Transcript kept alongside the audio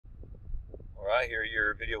Alright, here are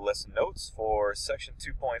your video lesson notes for section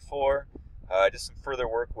 2.4. Just some further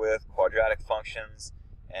work with quadratic functions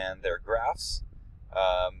and their graphs.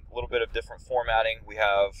 A little bit of different formatting. We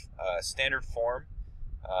have standard form,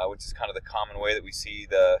 which is kind of the common way that we see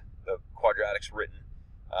the quadratics written.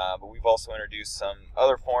 But we've also introduced some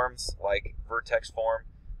other forms like vertex form.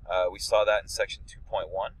 We saw that in section 2.1.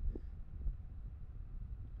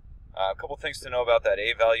 A couple things to know about that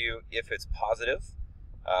A value. If it's positive,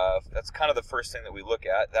 that's kind of the first thing that we look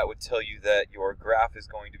at. That would tell you that your graph is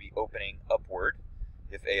going to be opening upward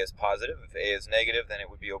if A is positive. If A is negative, then it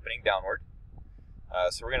would be opening downward.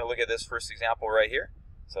 So we're going to look at this first example right here.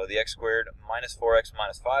 So the x squared minus 4x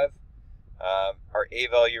minus 5. Our A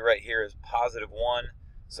value right here is positive 1.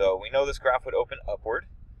 So we know this graph would open upward,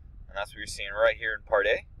 and that's what you're seeing right here in part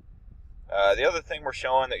A. The other thing we're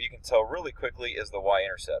showing that you can tell really quickly is the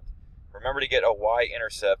y-intercept. Remember, to get a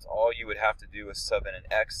y-intercept, all you would have to do is sub in an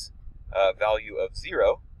x value of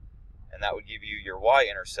 0, and that would give you your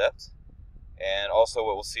y-intercept. And also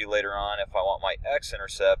what we'll see later on, if I want my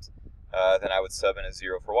x-intercept, then I would sub in a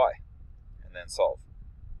 0 for y, and then solve.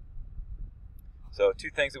 So two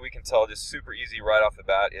things that we can tell just super easy right off the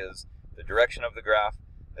bat is the direction of the graph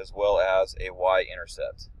as well as a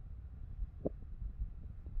y-intercept.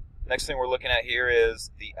 Next thing we're looking at here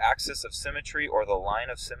is the axis of symmetry, or the line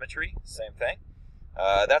of symmetry. Same thing.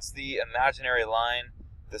 That's the imaginary line,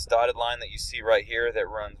 this dotted line that you see right here that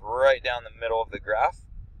runs right down the middle of the graph.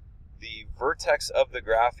 The vertex of the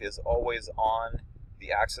graph is always on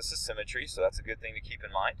the axis of symmetry, so that's a good thing to keep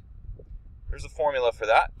in mind. There's a formula for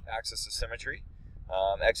that, axis of symmetry.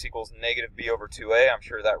 X equals negative b over 2a. I'm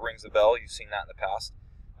sure that rings a bell. You've seen that in the past.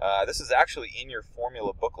 This is actually in your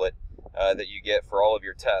formula booklet that you get for all of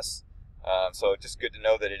your tests. So just good to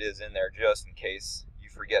know that it is in there just in case you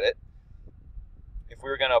forget it. If we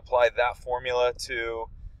were going to apply that formula to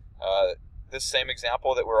this same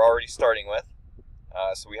example that we're already starting with,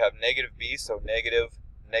 so we have negative b, so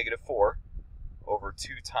negative 4 over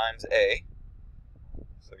 2 times a.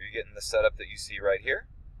 So you're getting the setup that you see right here.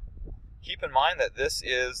 Keep in mind that this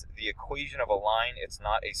is the equation of a line. It's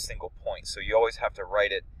not a single point, so you always have to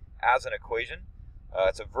write it as an equation.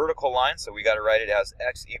 It's a vertical line, so we got to write it as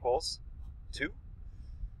x equals 2.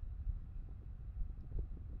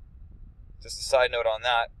 Just a side note on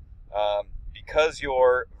that, because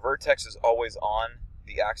your vertex is always on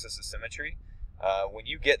the axis of symmetry, when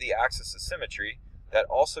you get the axis of symmetry, that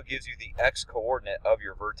also gives you the x coordinate of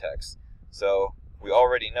your vertex. So we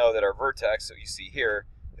already know that our vertex that you see here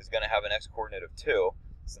is going to have an x coordinate of 2,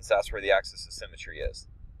 since that's where the axis of symmetry is.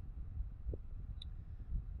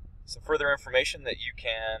 Some further information that you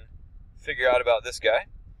can figure out about this guy.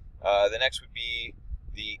 The next would be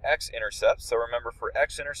the x-intercepts. So remember, for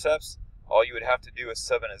x-intercepts, all you would have to do is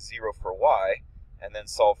sub in a 0 for y, and then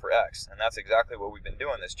solve for x. And that's exactly what we've been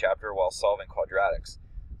doing this chapter while solving quadratics.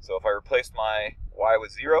 So if I replace my y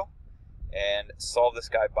with 0 and solve this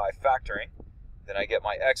guy by factoring, then I get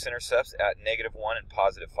my x-intercepts at negative 1 and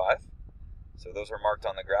positive 5. So those are marked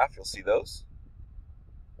on the graph. You'll see those.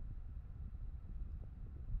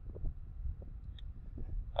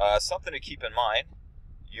 Something to keep in mind,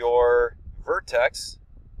 your vertex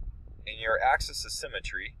and your axis of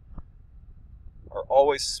symmetry are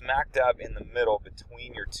always smack dab in the middle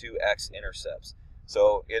between your two x-intercepts.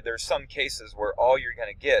 So if there's some cases where all you're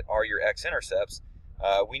going to get are your x-intercepts,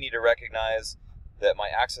 we need to recognize that my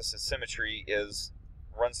axis of symmetry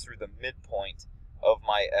runs through the midpoint of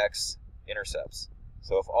my x-intercepts.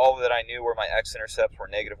 So if all that I knew were my x-intercepts were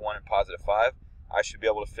negative 1 and positive 5, I should be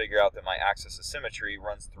able to figure out that my axis of symmetry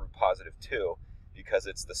runs through positive 2 because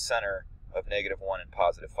it's the center of negative 1 and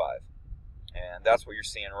positive 5. And that's what you're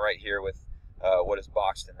seeing right here with what is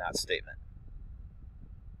boxed in that statement.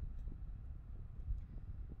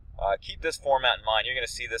 Keep this format in mind. You're going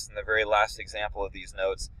to see this in the very last example of these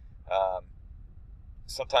notes.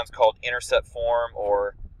 Sometimes called intercept form,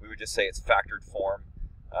 or we would just say it's factored form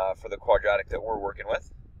for the quadratic that we're working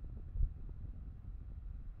with.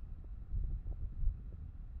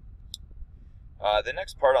 The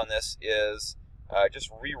next part on this is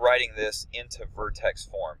just rewriting this into vertex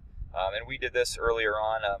form. And we did this earlier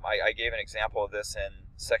on. I gave an example of this in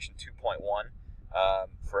section 2.1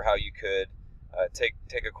 for how you could take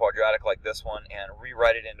a quadratic like this one and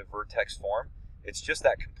rewrite it into vertex form. It's just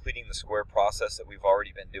that completing the square process that we've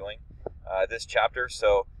already been doing this chapter.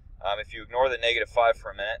 So if you ignore the negative 5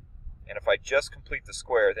 for a minute, and if I just complete the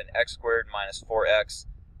square, then x squared minus 4x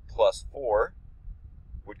plus 4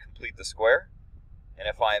 would complete the square. And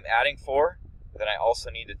if I am adding 4, then I also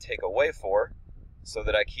need to take away 4 so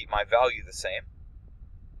that I keep my value the same.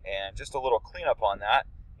 And just a little cleanup on that,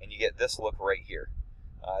 and you get this look right here.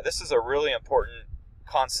 This is a really important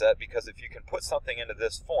concept because if you can put something into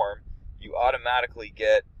this form, you automatically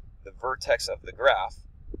get the vertex of the graph.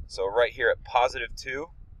 So right here at positive 2,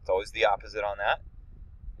 it's always the opposite on that,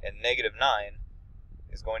 and negative 9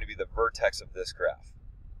 is going to be the vertex of this graph.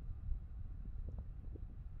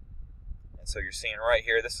 And so you're seeing right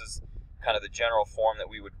here, this is kind of the general form that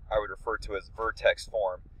I would refer to as vertex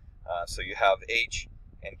form. So you have H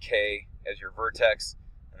and K as your vertex,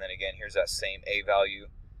 and then again here's that same A value.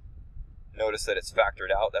 Notice that it's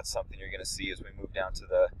factored out. That's something you're going to see as we move down to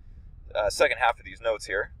the second half of these notes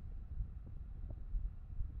here.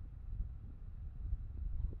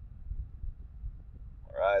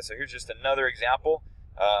 Alright, so here's just another example.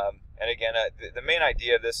 And again, the main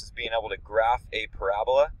idea of this is being able to graph a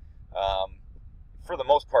parabola for the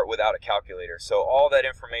most part without a calculator. So all that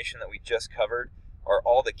information that we just covered are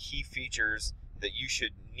all the key features that you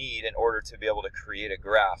should need in order to be able to create a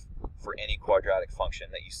graph for any quadratic function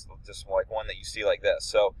that you just like one that you see like this.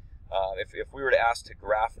 So if we were to ask to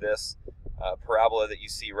graph this parabola that you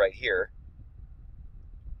see right here,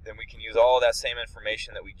 then we can use all that same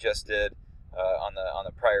information that we just did on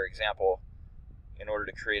the prior example in order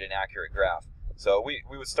to create an accurate graph. So we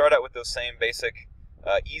would start out with those same basic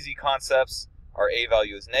easy concepts. Our A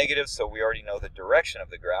value is negative, so we already know the direction of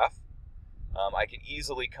the graph. I can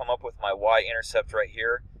easily come up with my y-intercept right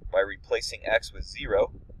here by replacing x with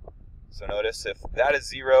 0. So notice if that is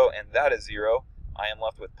 0 and that is 0, I am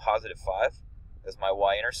left with positive 5 as my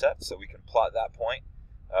y-intercept, so we can plot that point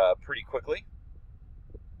pretty quickly.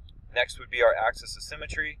 Next would be our axis of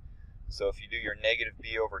symmetry. So if you do your negative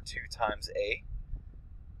b over 2 times a,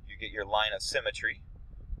 you get your line of symmetry.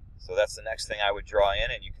 So that's the next thing I would draw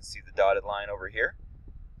in, and you can see the dotted line over here.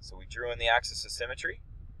 So we drew in the axis of symmetry.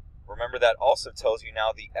 Remember, that also tells you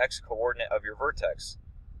now the x-coordinate of your vertex.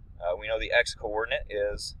 We know the x-coordinate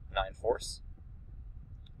is 9/4.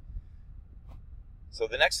 So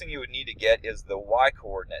the next thing you would need to get is the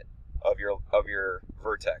y-coordinate of your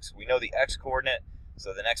vertex. We know the x-coordinate,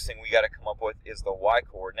 so the next thing we got to come up with is the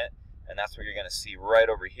y-coordinate, and that's what you're going to see right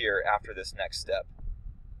over here after this next step.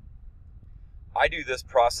 I do this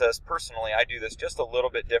process, personally, I do this just a little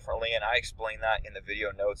bit differently, and I explain that in the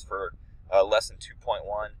video notes for lesson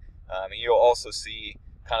 2.1. And you'll also see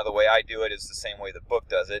kind of the way I do it is the same way the book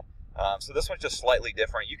does it. So this one's just slightly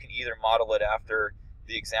different. You can either model it after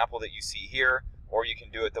the example that you see here, or you can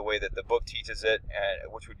do it the way that the book teaches it,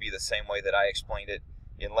 which would be the same way that I explained it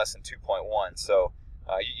in lesson 2.1. So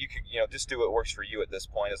you can just do what works for you at this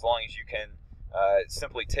point, as long as you can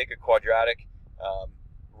simply take a quadratic,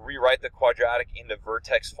 rewrite the quadratic into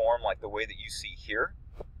vertex form like the way that you see here,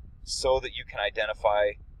 so that you can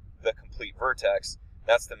identify the complete vertex.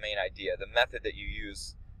 That's the main idea. The method that you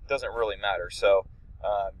use doesn't really matter. So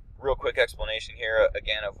real quick explanation here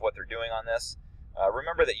again of what they're doing on this.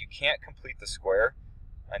 Remember that you can't complete the square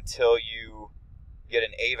until you get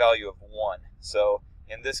an a value of 1. So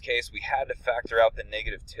in this case we had to factor out the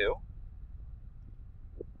negative 2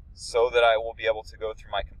 so that I will be able to go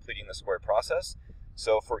through my completing the square process.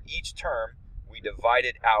 So for each term we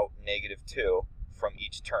divided out negative 2 from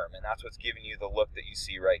each term, and that's what's giving you the look that you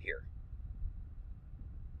see right here.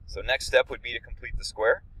 So next step would be to complete the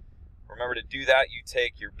square. Remember, to do that you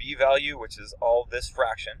take your b value, which is all this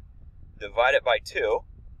fraction, divide it by 2,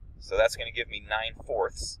 so that's going to give me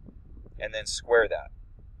 9/4, and then square that.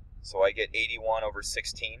 So I get 81 over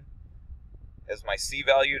 16 as my c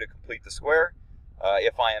value to complete the square.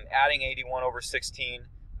 If I am adding 81 over 16,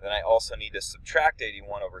 then I also need to subtract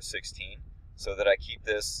 81 over 16 so that I keep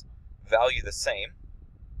this value the same.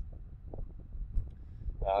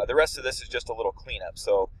 The rest of this is just a little cleanup.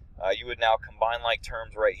 So you would now combine like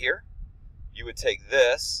terms right here. You would take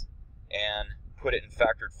this and put it in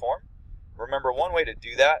factored form. Remember, one way to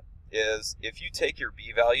do that is if you take your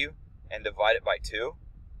b value and divide it by 2,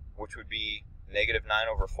 which would be negative 9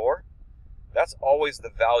 over 4, that's always the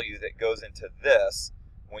value that goes into this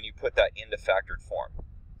when you put that into factored form.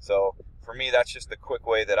 So for me, that's just the quick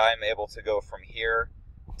way that I'm able to go from here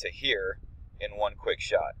to here in one quick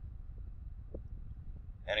shot.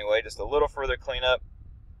 Anyway, just a little further cleanup.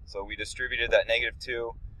 So we distributed that negative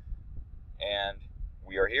 2, and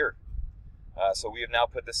we are here. So we have now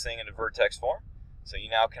put this thing into vertex form. So you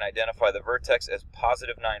now can identify the vertex as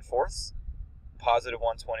positive 9/4, positive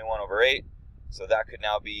 121 over 8. So that could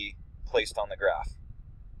now be placed on the graph.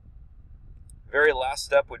 Very last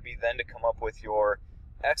step would be then to come up with your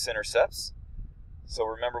x-intercepts. So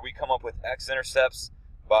remember, we come up with x-intercepts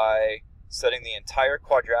by setting the entire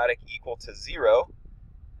quadratic equal to 0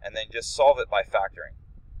 and then just solve it by factoring.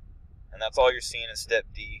 And that's all you're seeing in step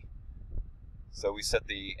D. So we set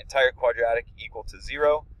the entire quadratic equal to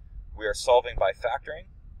 0. We are solving by factoring.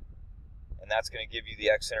 and that's going to give you the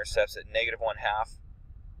x-intercepts at -1/2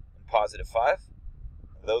 and +5.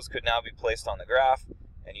 Those could now be placed on the graph,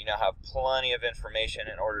 and you now have plenty of information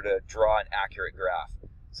in order to draw an accurate graph.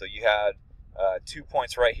 So you had 2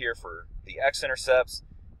 points right here for the x-intercepts,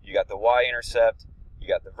 you got the y-intercept, you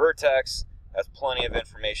got the vertex. That's plenty of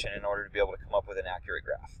information in order to be able to come up with an accurate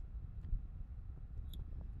graph.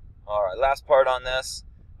 All right, last part on this,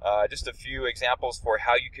 just a few examples for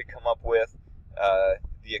how you could come up with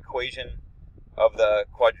the equation of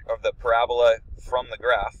the parabola from the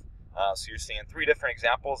graph. So you're seeing 3 different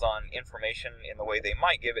examples on information in the way they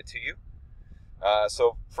might give it to you.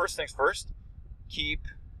 So first things first, keep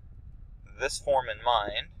this form in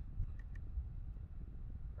mind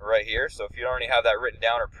right here. So if you already have that written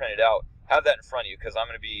down or printed out, have that in front of you, because I'm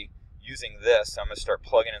going to be using this. I'm going to start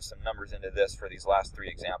plugging in some numbers into this for these last 3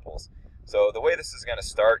 examples. So the way this is going to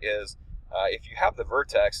start is, if you have the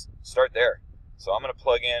vertex, start there. So I'm going to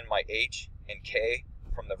plug in my h and k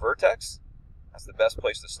from the vertex. That's the best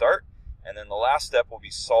place to start. And then the last step will be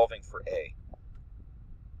solving for a.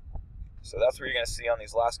 So that's what you're going to see on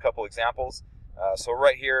these last couple examples. So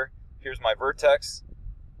right here, here's my vertex.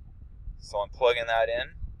 So I'm plugging that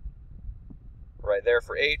in right there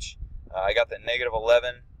for h. I got the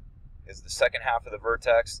 -11 is the second half of the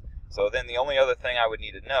vertex. So then the only other thing I would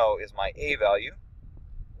need to know is my a value.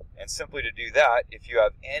 And simply to do that, if you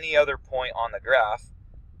have any other point on the graph,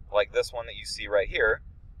 like this one that you see right here,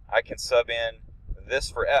 I can sub in this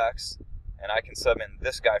for x, and I can sub in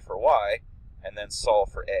this guy for y, and then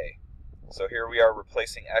solve for a. So here we are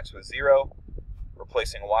replacing x with 0,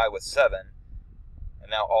 replacing y with 7, and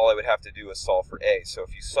now all I would have to do is solve for a. So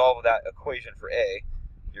if you solve that equation for a,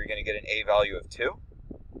 you're going to get an a value of 2.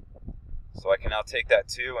 So I can now take that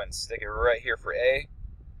 2 and stick it right here for a.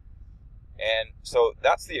 And so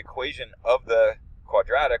that's the equation of the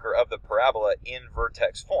quadratic, or of the parabola, in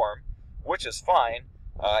vertex form, which is fine.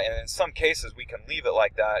 And in some cases we can leave it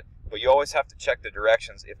like that, but you always have to check the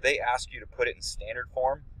directions. If they ask you to put it in standard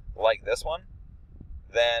form, like this one,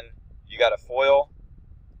 then you got to FOIL,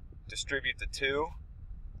 distribute the 2,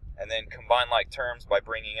 and then combine like terms by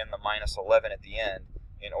bringing in the -11 at the end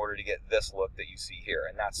in order to get this look that you see here,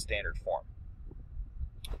 and that's standard form.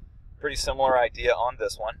 Pretty similar idea on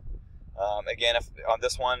this one. Again, if on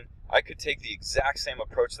this one, I could take the exact same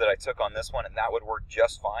approach that I took on this one, and that would work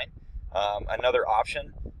just fine. Another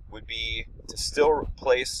option would be to still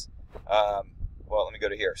replace, well, let me go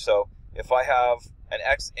to here. So if I have an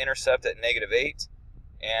x-intercept at -8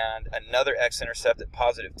 and another x-intercept at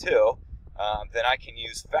 +2, then I can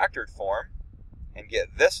use factored form and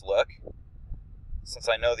get this look, since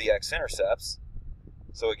I know the x-intercepts.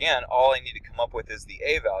 So again, all I need to come up with is the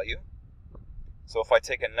a value. So if I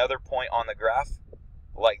take another point on the graph,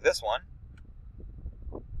 like this one,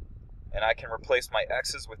 and I can replace my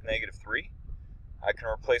x's with -3, I can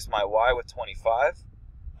replace my y with 25,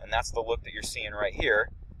 and that's the look that you're seeing right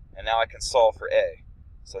here, and now I can solve for a.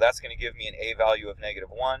 So that's going to give me an a value of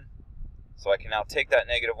 -1, so I can now take that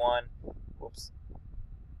 -1, whoops,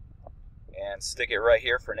 and stick it right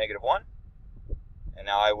here for -1, and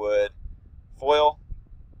now I would FOIL,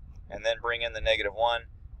 and then bring in the -1,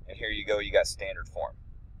 and here you go, you got standard form.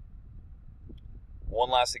 One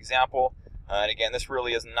last example, and again, this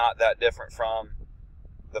really is not that different from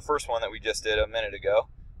the first one that we just did a minute ago.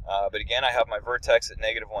 But again, I have my vertex at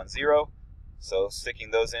 -1, 0, so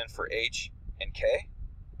sticking those in for h and k.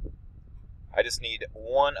 I just need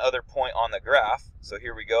one other point on the graph, so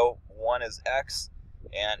here we go, 1 is x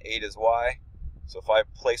and 8 is y. So if I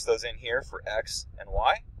place those in here for x and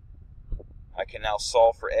y, I can now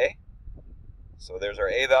solve for a. So there's our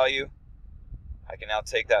a value. I can now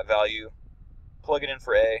take that value, plug it in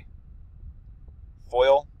for a,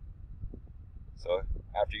 FOIL. So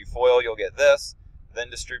after you FOIL, you'll get this, then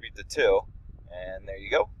distribute the 2, and there you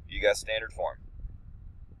go. You got standard form.